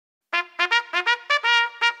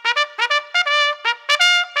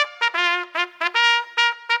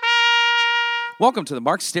Welcome to the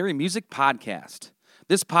Mark Stary Music Podcast.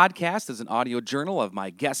 This podcast is an audio journal of my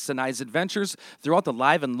guests and I's adventures throughout the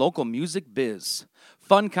live and local music biz.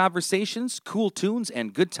 Fun conversations, cool tunes,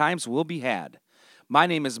 and good times will be had. My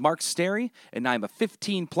name is Mark Stary, and I'm a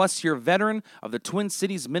 15-plus year veteran of the Twin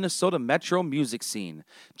Cities, Minnesota metro music scene.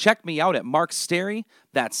 Check me out at Mark Stary,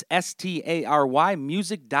 that's S-T-A-R-Y,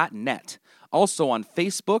 music.net. Also on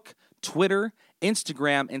Facebook, Twitter,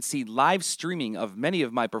 Instagram, and see live streaming of many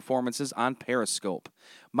of my performances on Periscope.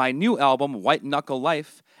 My new album, White Knuckle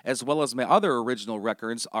Life, as well as my other original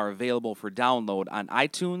records, are available for download on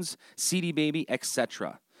iTunes, CD Baby,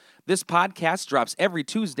 etc. This podcast drops every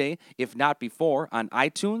Tuesday, if not before, on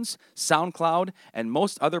iTunes, SoundCloud, and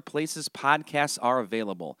most other places podcasts are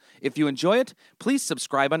available. If you enjoy it, please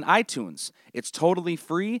subscribe on iTunes. It's totally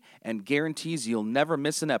free and guarantees you'll never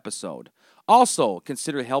miss an episode. Also,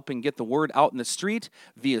 consider helping get the word out in the street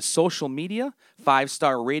via social media,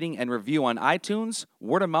 5-star rating and review on iTunes,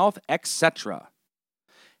 word of mouth, etc.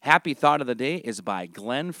 Happy Thought of the Day is by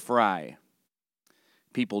Glenn Frey.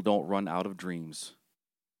 People don't run out of dreams.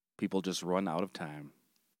 People just run out of time.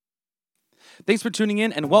 Thanks for tuning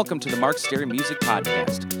in, and welcome to the Mark Stary Music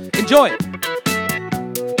Podcast. Enjoy!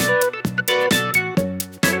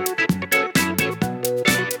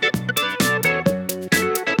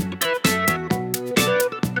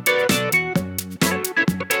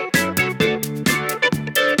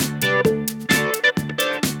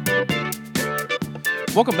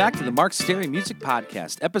 Welcome back to the Mark Stary Music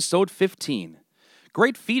Podcast, episode 15.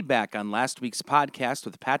 Great feedback on last week's podcast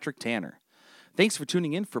with Patrick Tanner. Thanks for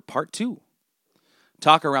tuning in for part 2.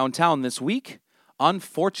 Talk around town this week.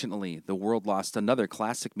 Unfortunately, the world lost another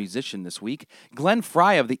classic musician this week, Glenn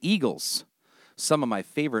Frey of the Eagles. Some of my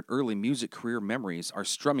favorite early music career memories are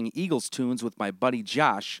strumming Eagles tunes with my buddy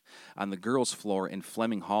Josh on the girls' floor in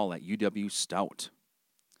Fleming Hall at UW Stout.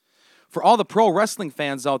 For all the pro wrestling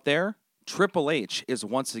fans out there, Triple H is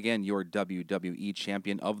once again your WWE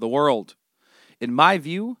champion of the world. In my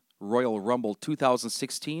view, Royal Rumble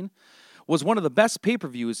 2016 was one of the best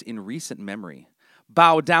pay-per-views in recent memory.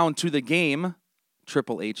 Bow Down to the Game,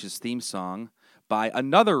 Triple H's theme song, by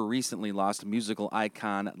another recently lost musical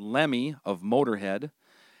icon, Lemmy of Motorhead,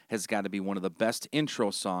 has got to be one of the best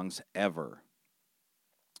intro songs ever.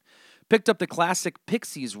 Picked up the classic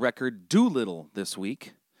Pixies record Doolittle this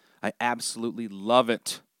week. I absolutely love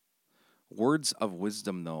it. Words of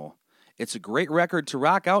wisdom, though. It's a great record to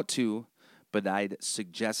rock out to, but I'd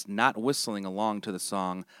suggest not whistling along to the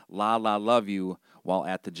song La La Love You while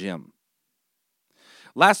at the gym.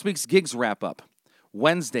 Last week's gigs wrap up.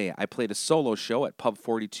 Wednesday, I played a solo show at Pub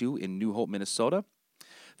 42 in New Hope, Minnesota.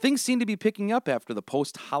 Things seem to be picking up after the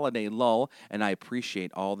post-holiday lull, and I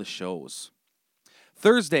appreciate all the shows.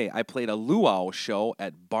 Thursday, I played a luau show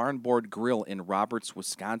at Barnboard Grill in Roberts,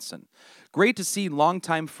 Wisconsin. Great to see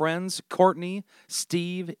longtime friends, Courtney,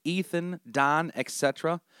 Steve, Ethan, Don,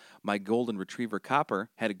 etc. My golden retriever Copper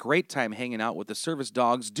had a great time hanging out with the service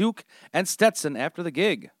dogs Duke and Stetson after the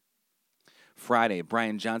gig. Friday,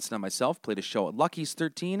 Brian Johnson and myself played a show at Lucky's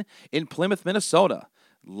 13 in Plymouth, Minnesota.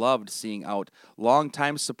 Loved seeing out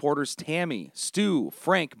longtime supporters Tammy, Stu,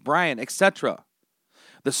 Frank, Brian, etc.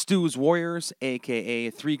 The Stu's Warriors,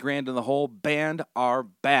 a.k.a. 3 Grand in the Hole Band, are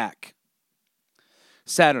back.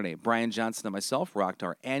 Saturday, Brian Johnson and myself rocked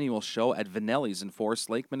our annual show at Vanelli's in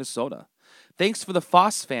Forest Lake, Minnesota. Thanks for the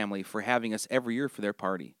Foss family for having us every year for their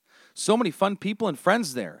party. So many fun people and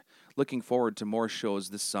friends there. Looking forward to more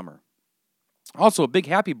shows this summer. Also, a big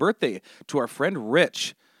happy birthday to our friend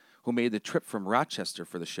Rich, who made the trip from Rochester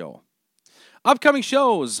for the show. Upcoming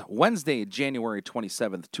shows, Wednesday, January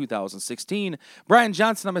 27th, 2016. Brian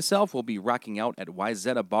Johnson and myself will be rocking out at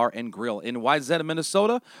Wyzetta Bar and Grill in Wyzetta,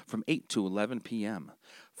 Minnesota from 8 to 11 p.m.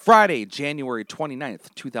 Friday, January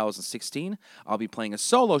 29th, 2016. I'll be playing a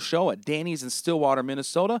solo show at Danny's in Stillwater,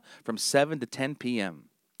 Minnesota from 7 to 10 p.m.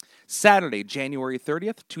 Saturday, January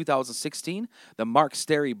 30th, 2016, the Mark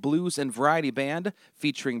Stary Blues and Variety Band,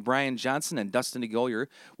 featuring Brian Johnson and Dustin DeGolyer,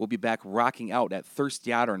 will be back rocking out at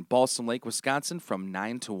Thirsty Otter in Balsam Lake, Wisconsin from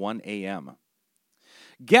 9 to 1 a.m.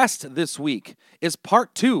 Guest this week is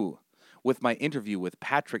part 2 with my interview with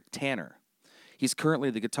Patrick Tanner. He's currently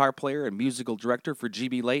the guitar player and musical director for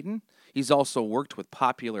G.B. Layton. He's also worked with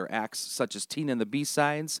popular acts such as Tina and the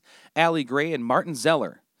B-Sides, Allie Gray, and Martin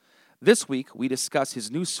Zeller. This week, we discuss his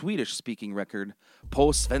new Swedish-speaking record,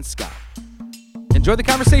 På Svenska. Enjoy the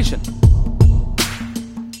conversation.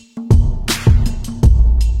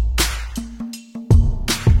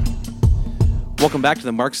 Welcome back to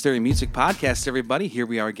the Mark Stary Music Podcast, everybody. Here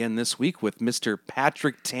we are again this week with Mr.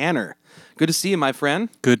 Patrick Tanner. Good to see you, my friend.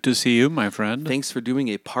 Good to see you, my friend. Thanks for doing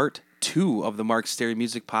a part 2 of the Mark Stary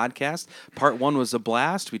Music Podcast. Part 1 was a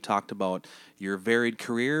blast. We talked about your varied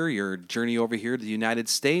career, your journey over here to the United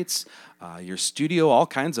States, your studio, all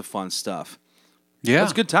kinds of fun stuff. Yeah. It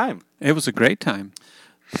was a good time. It was a great time.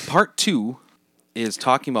 Part 2 is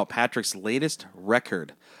talking about Patrick's latest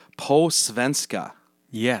record, Po Svenska.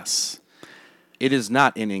 Yes. It is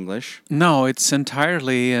not in English. No, it's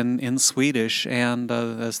entirely in Swedish, and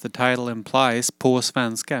as the title implies, på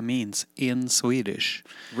svenska means in Swedish.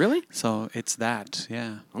 Really? So it's that,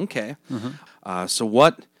 yeah. Okay. So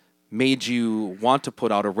what made you want to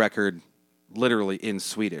put out a record literally in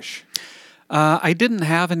Swedish? I didn't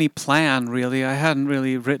have any plan, really. I hadn't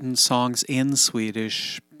really written songs in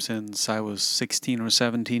Swedish since I was 16 or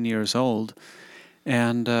 17 years old.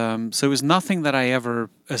 And so it was nothing that I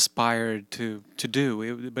ever aspired to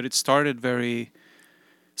do. But it started very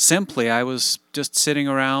simply. I was just sitting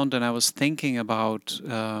around and I was thinking about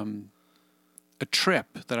a trip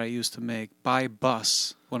that I used to make by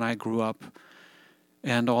bus when I grew up,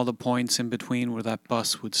 and all the points in between where that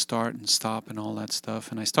bus would start and stop and all that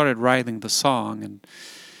stuff. And I started writing the song,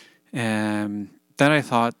 and then I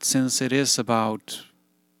thought, since it is about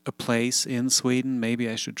a place in Sweden, maybe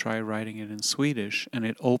I should try writing it in Swedish. And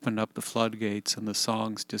it opened up the floodgates, and the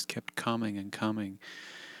songs just kept coming and coming.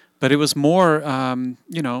 But it was more,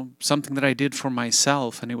 something that I did for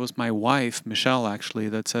myself. And it was my wife, Michelle, actually,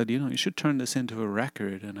 that said, you should turn this into a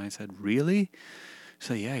record. And I said, really? She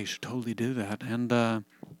said, yeah, you should totally do that. And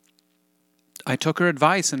I took her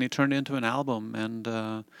advice, and it turned into an album,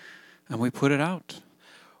 and we put it out.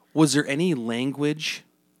 Was there any language?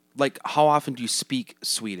 Like, how often do you speak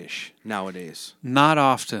Swedish nowadays? Not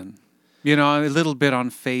often. A little bit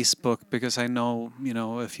on Facebook, because I know,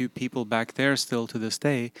 a few people back there still to this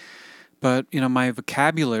day. But, my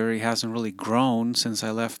vocabulary hasn't really grown since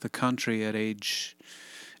I left the country at age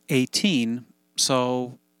 18.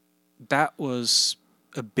 So that was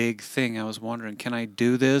a big thing. I was wondering, can I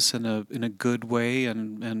do this in a good way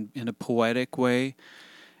and in a poetic way?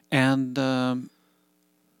 And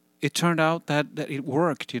it turned out that it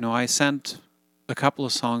worked. I sent a couple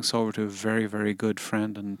of songs over to a very, very good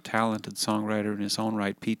friend and talented songwriter in his own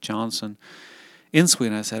right, Pete Johnson, in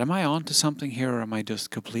Sweden. I said, am I on to something here, or am I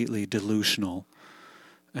just completely delusional?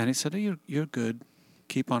 And he said, oh, you're good.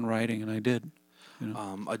 Keep on writing. And I did.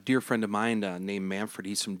 A dear friend of mine named Manfred,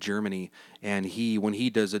 he's from Germany, and when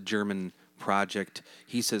he does a German project,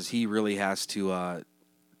 he says he really has to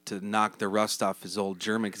knock the rust off his old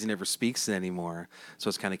German because he never speaks it anymore. So I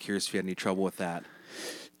was kind of curious if you had any trouble with that.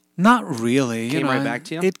 Not really. Came right back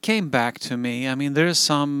to you? It came back to me. I mean, there's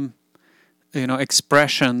some,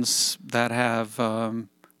 expressions that have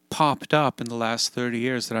popped up in the last 30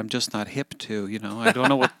 years that I'm just not hip to. I don't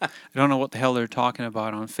know what the hell they're talking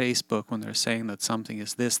about on Facebook when they're saying that something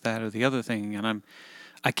is this, that, or the other thing, and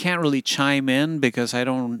I can't really chime in because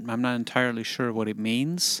I'm not entirely sure what it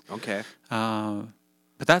means. Okay.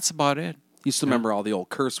 But that's about it. You still remember all the old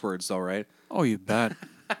curse words, though, right? Oh, you bet.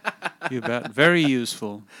 You bet. Very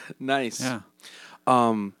useful. Nice. Yeah.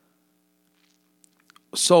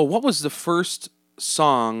 So what was the first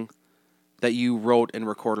song that you wrote and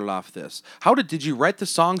recorded off this? Did you write the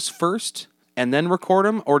songs first and then record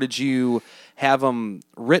them, or did you have them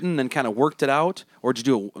written and kind of worked it out, or did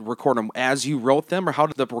you record them as you wrote them, or how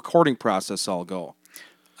did the recording process all go?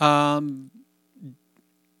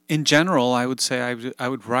 In general, I would say I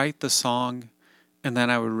would write the song, and then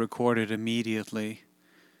I would record it immediately.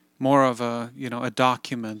 More of a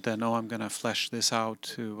document than, I'm going to flesh this out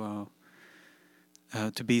to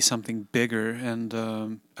be something bigger.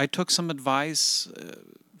 And I took some advice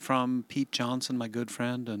from Pete Johnson, my good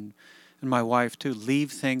friend, and my wife too.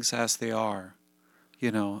 Leave things as they are,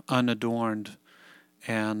 unadorned,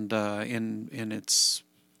 and in its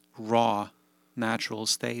raw, natural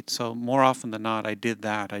state. So more often than not, I did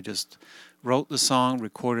that. I just wrote the song,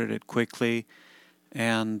 recorded it quickly,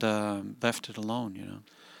 and left it alone.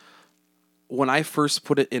 When I first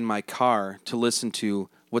put it in my car to listen to,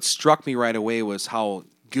 what struck me right away was how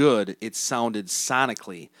good it sounded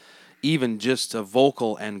sonically, even just a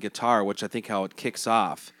vocal and guitar, which I think how it kicks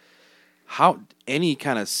off. How any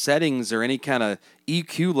kind of settings or any kind of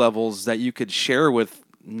EQ levels that you could share with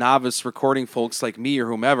novice recording folks like me or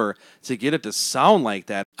whomever to get it to sound like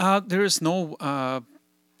that? There's no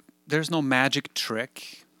magic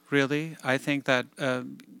trick, really. I think that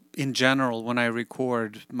in general, when I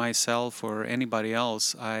record myself or anybody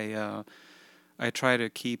else, I try to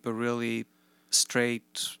keep a really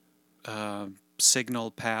straight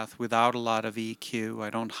signal path without a lot of EQ. I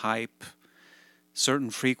don't hype certain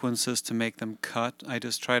frequencies to make them cut. I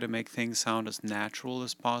just try to make things sound as natural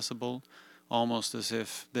as possible. almost as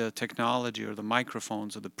if the technology or the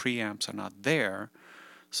microphones or the preamps are not there,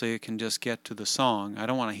 so you can just get to the song. I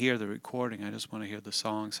don't want to hear the recording, I just want to hear the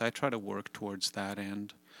song. So I try to work towards that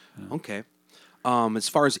end. Okay. As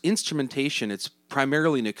far as instrumentation, it's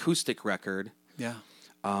primarily an acoustic record. Yeah.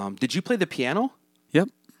 Did you play the piano? Yep.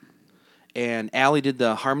 And Allie did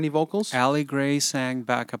the harmony vocals? Allie Gray sang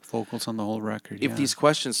backup vocals on the whole record. If yeah. these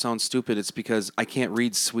questions sound stupid, it's because I can't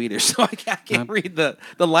read Swedish, so I can't read the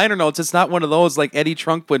liner notes. It's not one of those like Eddie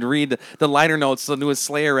Trunk would read the liner notes to the newest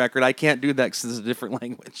Slayer record. I can't do that because it's a different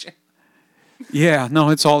language. Yeah, no,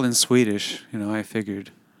 it's all in Swedish. I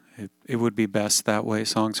figured it would be best that way.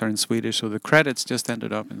 Songs are in Swedish, so the credits just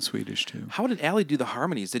ended up in Swedish too. How did Allie do the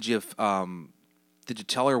harmonies? Did you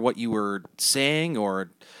tell her what you were saying,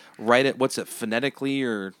 or write it? What's it phonetically,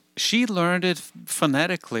 or? She learned it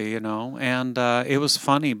phonetically, and it was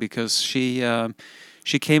funny because she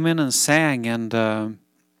came in and sang, and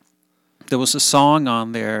there was a song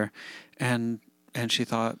on there, and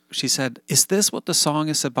she said, "Is this what the song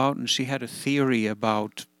is about?" And she had a theory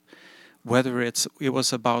about whether it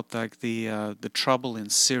was about like the trouble in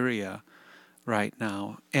Syria right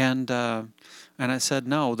now, and I said,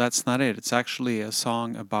 "No, that's not it. It's actually a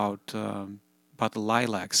song about the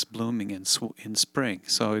lilacs blooming in spring."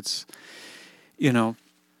 So it's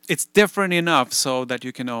it's different enough so that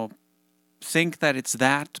you can think that it's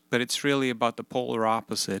that, but it's really about the polar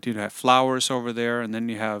opposite. You have flowers over there, and then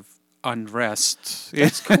you have unrest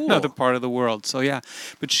That's cool. in another part of the world. So yeah,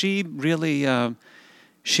 but she really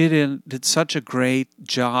she did such a great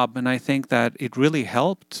job, and I think that it really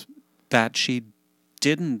helped that she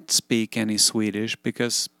didn't speak any Swedish,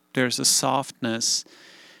 because there's a softness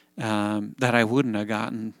that I wouldn't have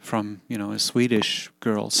gotten from a Swedish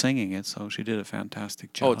girl singing it. So she did a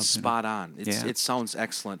fantastic job. Oh, it's spot on. It sounds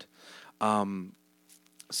excellent. Some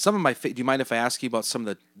of my do you mind if I ask you about some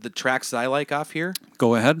of the tracks that I like off here?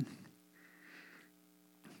 Go ahead.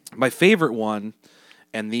 My favorite one,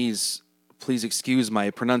 and these, please excuse my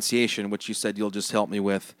pronunciation, which you said you'll just help me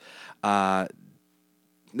with.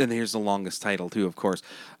 Then here's the longest title too, of course.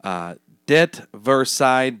 Det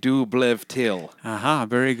Versailles du blev till. Aha,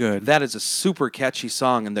 very good. That is a super catchy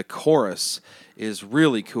song, and the chorus is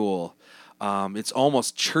really cool. It's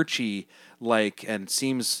almost churchy, and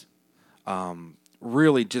seems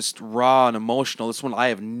really just raw and emotional. This one, I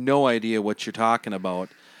have no idea what you're talking about.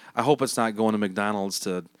 I hope it's not going to McDonald's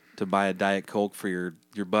to buy a Diet Coke for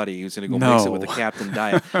your buddy who's going to go mix it with a Captain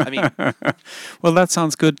Diet. I mean, well, that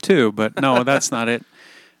sounds good too, but no, that's not it.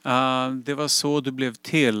 Det var så du blev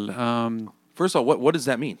till. First of all, what does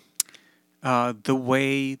that mean? The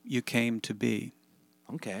way you came to be.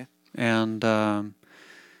 Okay. And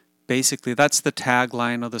basically, that's the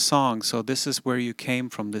tagline of the song. So this is where you came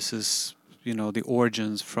from. This is, the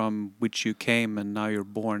origins from which you came, and now you're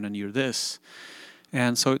born and you're this.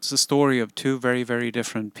 And so it's a story of two very, very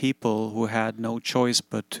different people who had no choice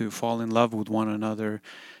but to fall in love with one another,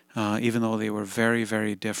 even though they were very,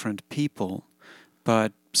 very different people.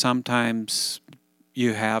 But sometimes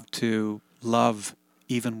you have to love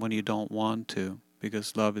even when you don't want to,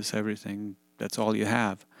 because love is everything. That's all you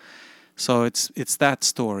have. So it's that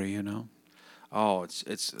story, Oh, it's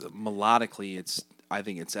melodically, I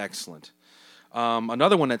think it's excellent.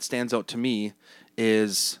 Another one that stands out to me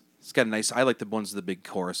is, it's got a nice, I like the ones with the big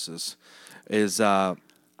choruses, is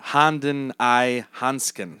Handen I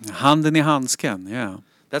Hansken. Handen I Hansken, yeah.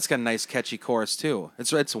 That's got a nice catchy chorus too.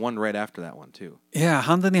 It's one right after that one too. Yeah,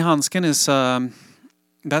 Handen I Hansken is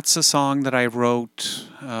that's a song that I wrote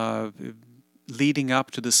leading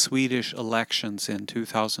up to the Swedish elections in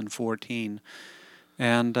 2014.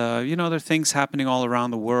 And there are things happening all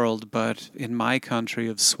around the world, but in my country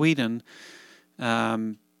of Sweden,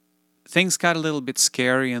 things got a little bit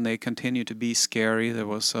scary, and they continue to be scary. There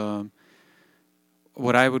was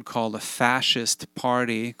what I would call a fascist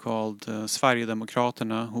party called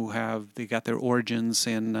Sverigedemokraterna, they got their origins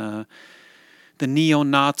in the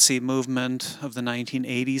neo-Nazi movement of the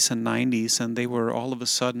 1980s and 90s, and they were all of a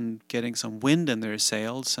sudden getting some wind in their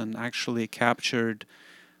sails and actually captured,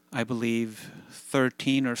 I believe,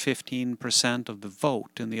 13 or 15% of the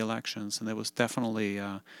vote in the elections. And there was definitely,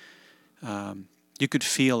 you could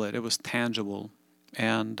feel it. It was tangible.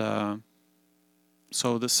 And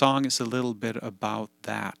so the song is a little bit about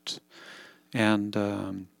that. And,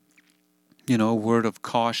 a word of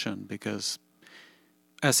caution, because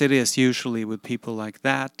as it is usually with people like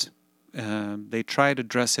that, they try to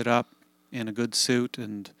dress it up in a good suit,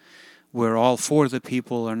 and we're all for the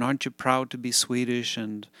people, and aren't you proud to be Swedish?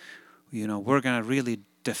 And, we're going to really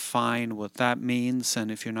define what that means,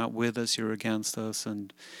 and if you're not with us, you're against us,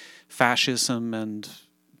 and fascism and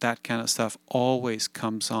that kind of stuff always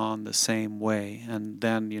comes on the same way, and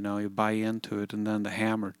then you buy into it, and then the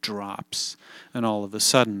hammer drops, and all of a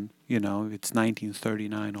sudden it's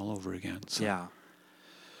 1939 all over again. So. Yeah.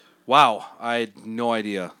 Wow, I had no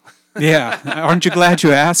idea. Yeah, aren't you glad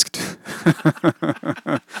you asked?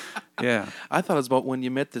 Yeah. I thought it was about when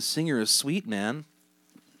you met the singer of Sweet, man.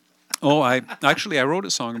 Oh, I wrote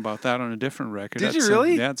a song about that on a different record. Did you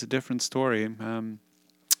really? Yeah, it's a different story. On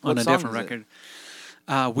What a song different is record.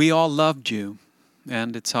 We All Loved You,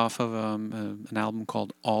 and it's off of an album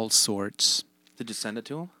called All Sorts. Did you send it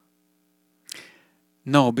to him?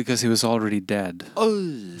 No, because he was already dead.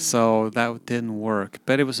 Oh. So that didn't work.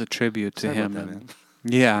 But it was a tribute to Sorry him. about that, And man.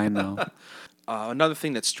 yeah, I know. Another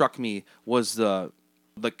thing that struck me was the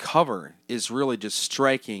cover is really just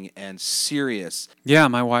striking and serious. Yeah,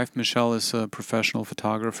 my wife Michelle is a professional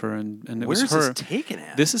photographer, and it Where was is her. this taken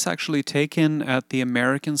at? This is actually taken at the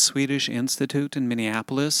American Swedish Institute in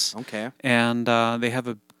Minneapolis. Okay. And they have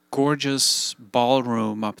a gorgeous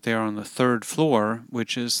ballroom up there on the third floor,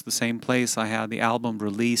 which is the same place I had the album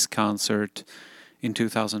release concert in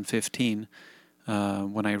 2015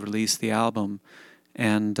 when I released the album.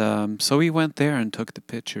 And so we went there and took the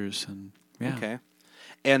pictures. And yeah. Okay.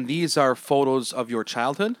 And these are photos of your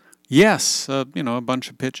childhood? Yes, a bunch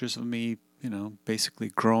of pictures of me, basically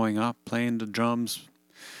growing up, playing the drums,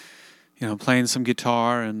 playing some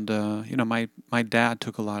guitar, and my dad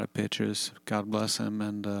took a lot of pictures. God bless him,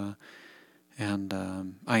 and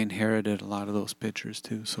I inherited a lot of those pictures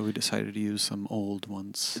too. So we decided to use some old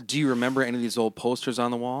ones. Do you remember any of these old posters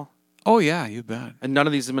on the wall? Oh yeah, you bet. And none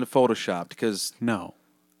of these have been photoshopped because No.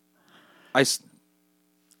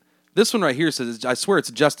 This one right here says, I swear it's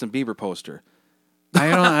a Justin Bieber poster.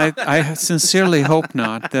 I sincerely hope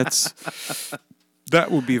not. That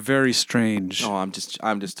would be very strange. No, I'm just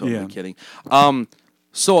totally Yeah. kidding.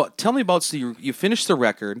 So tell me about, so you finished the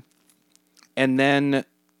record, and then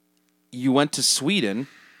you went to Sweden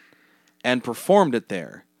and performed it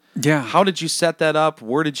there. Yeah. How did you set that up?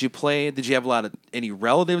 Where did you play? Did you have any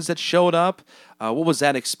relatives that showed up? What was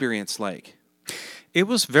that experience like? It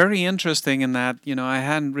was very interesting in that, I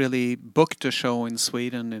hadn't really booked a show in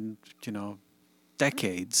Sweden in,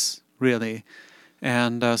 decades, really.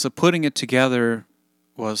 And so putting it together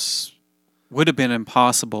would have been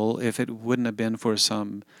impossible if it wouldn't have been for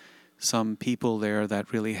some people there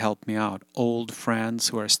that really helped me out. Old friends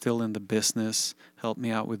who are still in the business helped me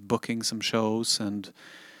out with booking some shows and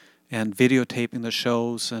videotaping the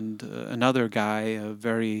shows. And another guy, a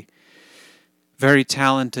very very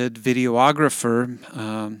talented videographer,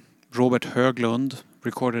 Robert Höglund,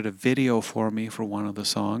 recorded a video for me for one of the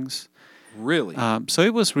songs. Really? So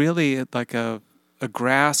it was really like a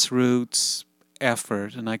grassroots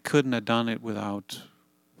effort, and I couldn't have done it without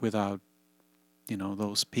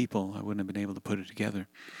those people. I wouldn't have been able to put it together.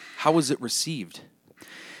 How was it received?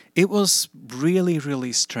 It was really,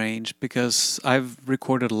 really strange because I've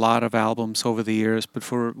recorded a lot of albums over the years, but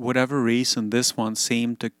for whatever reason, this one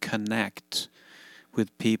seemed to connect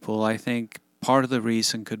with people. I think part of the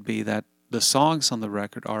reason could be that the songs on the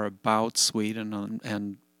record are about Sweden,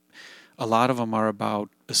 and a lot of them are about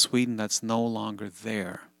a Sweden that's no longer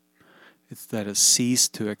there. It's that has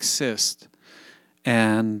ceased to exist.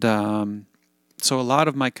 And so a lot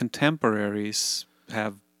of my contemporaries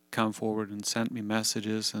have come forward and sent me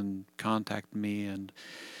messages and contacted me and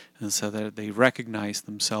said that they recognize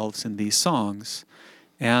themselves in these songs.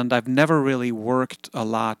 And I've never really worked a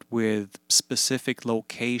lot with specific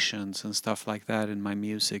locations and stuff like that in my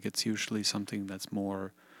music. It's usually something that's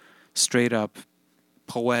more straight up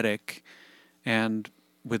poetic. And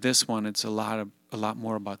with this one, it's a lot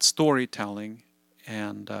more about storytelling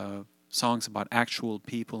and songs about actual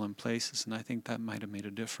people and places. And I think that might have made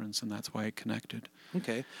a difference, and that's why it connected.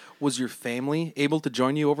 Okay. Was your family able to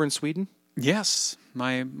join you over in Sweden? Yes.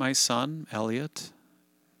 My son, Elliot,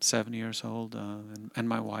 7 years old, and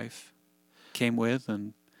my wife came with.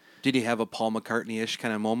 And did he have a Paul McCartney-ish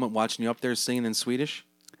kind of moment watching you up there singing in Swedish?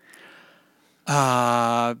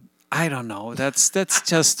 I don't know. That's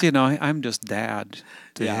just, I'm just dad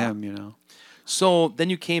to him, So then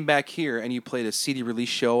you came back here and you played a CD release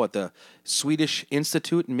show at the Swedish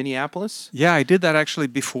Institute in Minneapolis? Yeah, I did that actually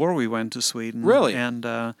before we went to Sweden. Really? And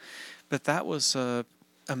but that was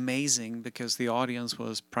amazing because the audience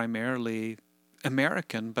was primarily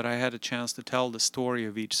American, but I had a chance to tell the story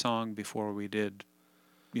of each song before we did,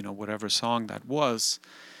 whatever song that was.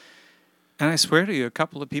 And I swear to you, a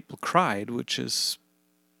couple of people cried, which is,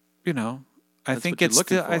 I That's think what you're it's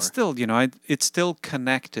looking still, for. it's still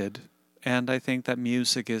connected. And I think that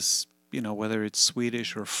music is, whether it's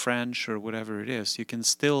Swedish or French or whatever it is, you can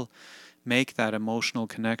still make that emotional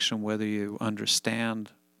connection whether you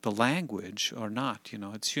understand the language or not. You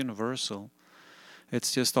know, it's universal.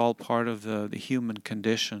 It's just all part of the human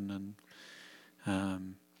condition,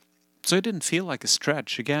 and so it didn't feel like a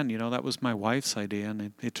stretch. Again, you know, that was my wife's idea,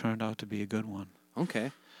 and it turned out to be a good one.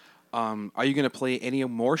 Okay. Are you going to play any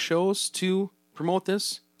more shows to promote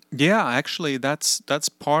this? Yeah, actually, that's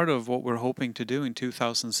part of what we're hoping to do in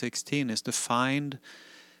 2016 is to find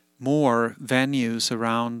more venues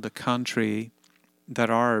around the country that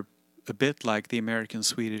are a bit like the American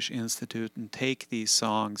Swedish Institute and take these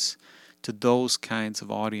songs to those kinds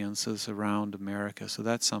of audiences around America. So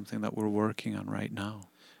that's something that we're working on right now.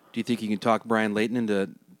 Do you think you can talk Brian Layton into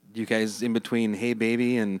you guys in between Hey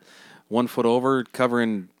Baby and 1 Foot Over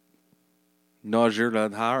covering Nausea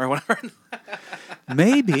or whatever?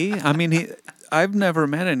 Maybe. I mean, I've never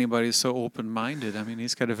met anybody so open-minded. I mean,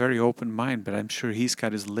 he's got a very open mind, but I'm sure he's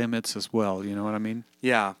got his limits as well. You know what I mean?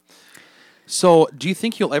 Yeah. So do you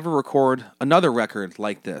think you'll ever record another record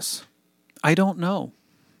like this? I don't know.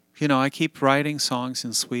 You know, I keep writing songs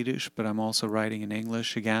in Swedish, but I'm also writing in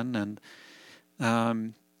English again.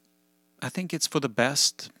 And I think it's for the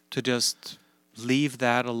best to just leave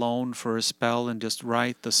that alone for a spell and just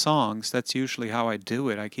write the songs. That's usually how I do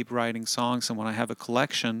it. I keep writing songs, and when I have a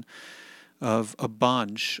collection of a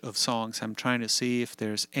bunch of songs, I'm trying to see if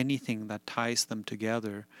there's anything that ties them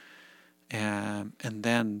together. And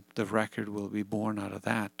then the record will be born out of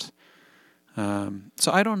that.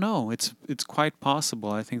 So I don't know. It's quite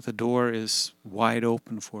possible. I think the door is wide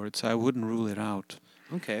open for it, so I wouldn't rule it out.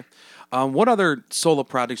 Okay. What other solo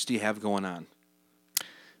projects do you have going on?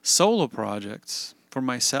 Solo projects for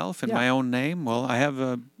myself in my own name? Well, I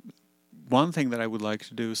have one thing that I would like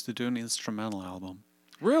to do is to do an instrumental album.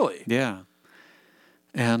 Really? Yeah.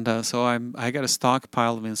 And so I got a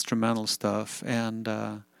stockpile of instrumental stuff, and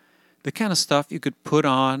the kind of stuff you could put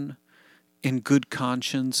on in good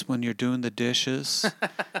conscience when you're doing the dishes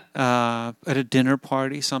at a dinner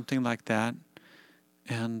party, something like that.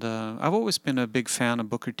 And I've always been a big fan of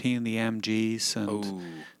Booker T and the MGs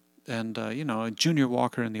and you know, Junior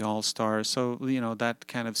Walker and the All-Stars. So, you know, that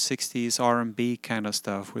kind of 60s R&B kind of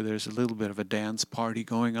stuff where there's a little bit of a dance party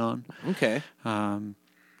going on. Okay.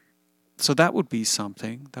 So that would be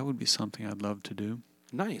something. That would be something I'd love to do.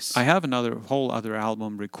 Nice. I have whole other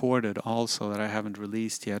album recorded also that I haven't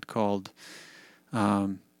released yet called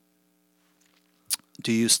Do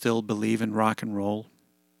You Still Believe in Rock and Roll?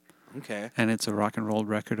 Okay. And it's a rock and roll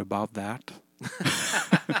record about that.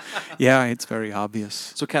 Yeah, it's very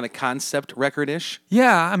obvious. So kind of concept record-ish?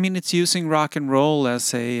 Yeah, I mean, it's using rock and roll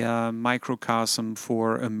as a microcosm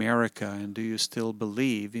for America. And do you still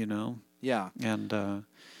believe, you know? Yeah.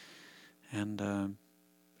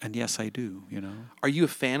 And yes, I do, you know. Are you a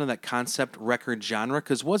fan of that concept record genre?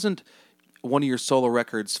 Because wasn't one of your solo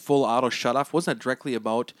records, Full Auto Shutoff, wasn't that directly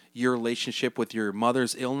about your relationship with your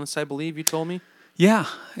mother's illness, I believe you told me? Yeah,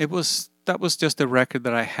 that was just a record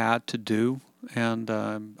that I had to do. And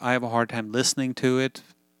I have a hard time listening to it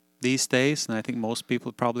these days. And I think most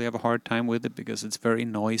people probably have a hard time with it because it's very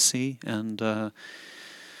noisy and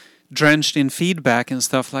drenched in feedback and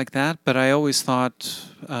stuff like that. But I always thought...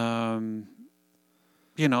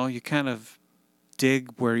 you know, you kind of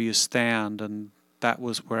dig where you stand, and that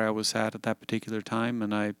was where I was at that particular time.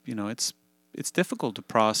 And it's difficult to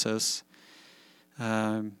process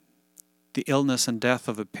the illness and death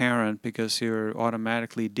of a parent because you're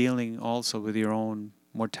automatically dealing also with your own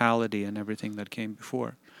mortality and everything that came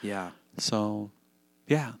before. Yeah. So,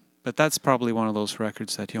 yeah, but that's probably one of those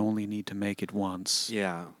records that you only need to make it once.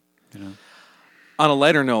 Yeah. You know. On a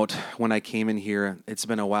lighter note, when I came in here, it's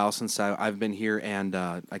been a while since I've been here, and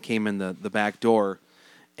I came in the back door,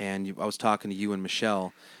 and I was talking to you and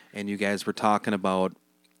Michelle, and you guys were talking about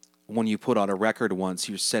when you put out a record once,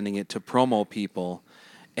 you're sending it to promo people,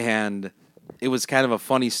 and it was kind of a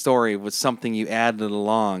funny story with something you added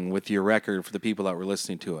along with your record for the people that were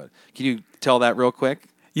listening to it. Can you tell that real quick?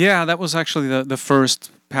 Yeah, that was actually the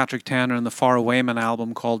first Patrick Tanner and the Farawaymen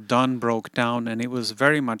album called Done Broke Down, and it was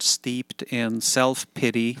very much steeped in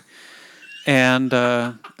self-pity and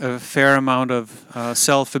a fair amount of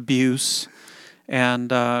self-abuse.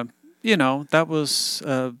 And, you know, that was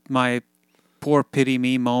my poor pity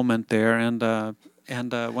me moment there. And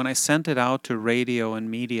when I sent it out to radio and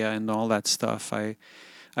media and all that stuff, I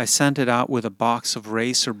sent it out with a box of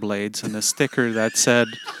razor blades and a sticker that said...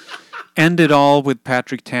 End it all with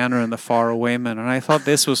Patrick Tanner and the Farawaymen, and I thought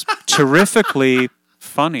this was terrifically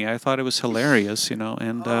funny. I thought it was hilarious, you know.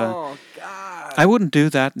 And oh God, I wouldn't do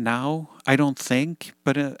that now, I don't think.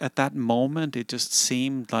 But at that moment, it just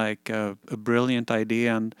seemed like a brilliant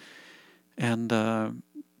idea. And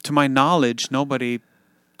to my knowledge, nobody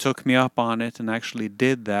took me up on it and actually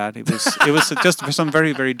did that. It was just for some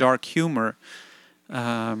very, very dark humor.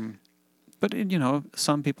 But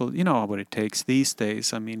some people, what it takes these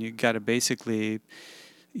days. I mean, you got to basically,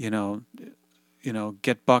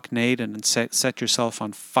 get buck naked and set yourself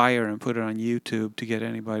on fire and put it on YouTube to get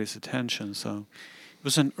anybody's attention. So it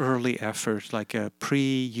was an early effort, like a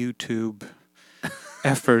pre-YouTube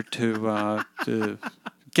effort to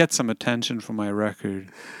get some attention for my record.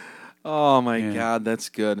 Oh my God, that's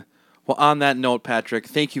good. Well, on that note, Patrick,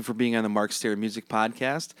 thank you for being on the Mark Stary Music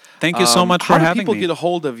Podcast. Thank you so much for having me. How do people get a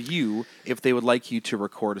hold of you if they would like you to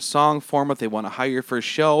record a song for them, if they want to hire you for a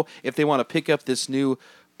show, if they want to pick up this new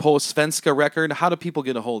Post-Svenska record? How do people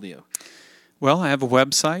get a hold of you? Well, I have a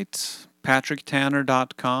website,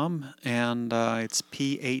 patricktanner.com, and it's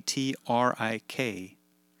Patrik,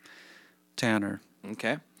 Tanner.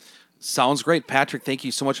 Okay. Sounds great. Patrick, thank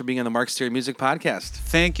you so much for being on the Mark Stary Music Podcast.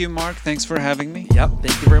 Thank you, Mark. Thanks for having me. Yep.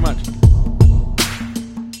 Thank you very much.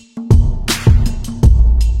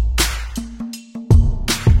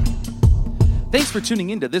 Thanks for tuning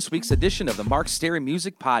in to this week's edition of the Mark Stary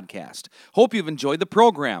Music Podcast. Hope you've enjoyed the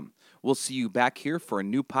program. We'll see you back here for a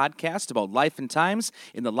new podcast about life and times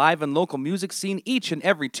in the live and local music scene each and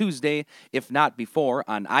every Tuesday, if not before,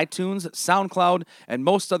 on iTunes, SoundCloud, and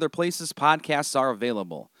most other places podcasts are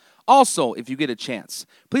available. Also, if you get a chance,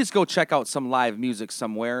 please go check out some live music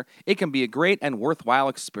somewhere. It can be a great and worthwhile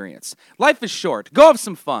experience. Life is short. Go have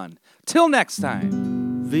some fun. Till next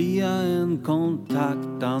time. Via en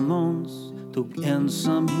kontaktannons tog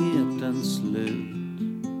ensamheten slut.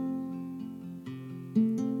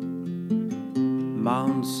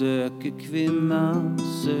 Man söker kvinna,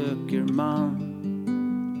 söker man.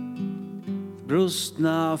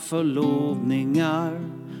 Brustna förlovningar,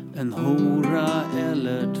 en hora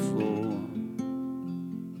eller två.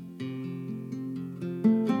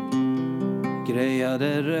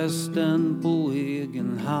 Grejade resten på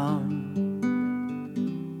egen hand.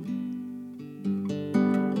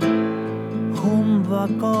 Hon var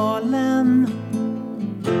galen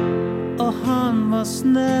och han var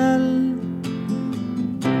snäll.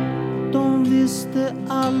 De visste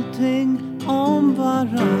allting om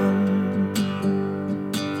varann.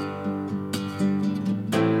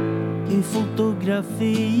 I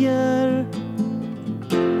fotografier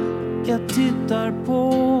jag tittar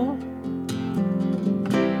på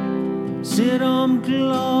ser de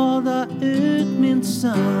glada ut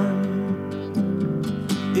minsann.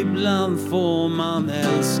 Ibland får man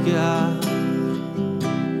älska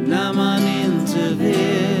när man inte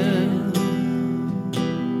vill.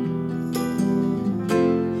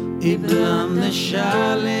 Ibland är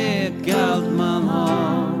kärlek allt man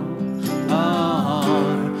har.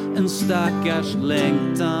 En stackars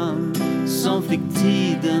längtan som fick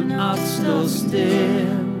tiden att stå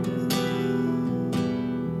still.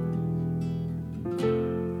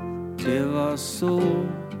 Det var så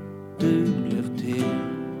du blev till.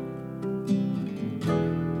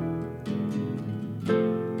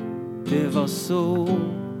 Det var så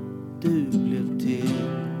du blev till.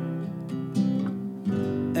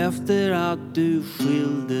 Efter att du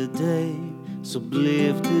skilde dig så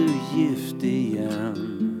blev du gift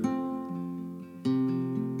igen.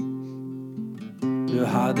 Du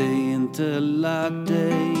hade inte lärt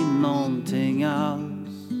dig någonting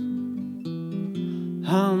alls.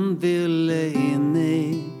 Han ville in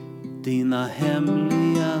i dina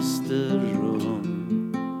hemligaste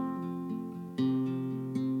rum.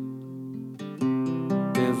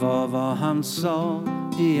 Det var vad han sa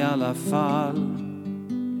i alla fall.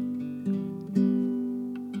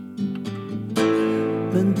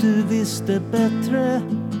 Men du visste bättre.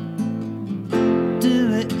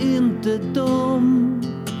 Du är inte dum.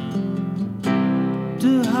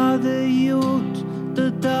 Du hade gjort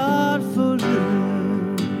det där förut.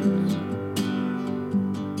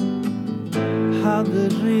 Hade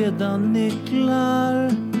redan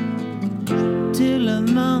nycklar till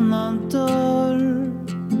en annan dörr.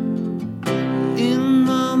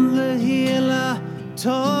 Innan det hela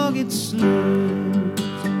tagit slut.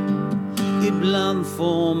 Ibland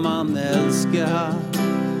får man älska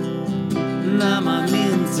när man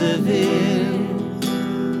inte vill.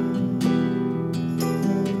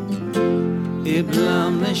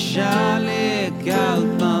 Ibland är kärlek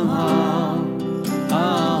allt man har.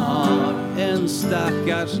 En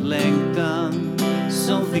stackars längtan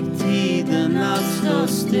som fick tiden att stå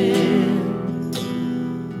still.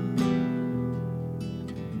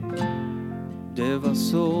 Det var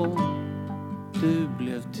så du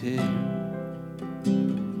blev till.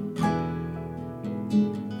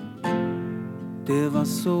 Det var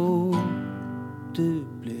så du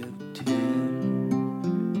blev till.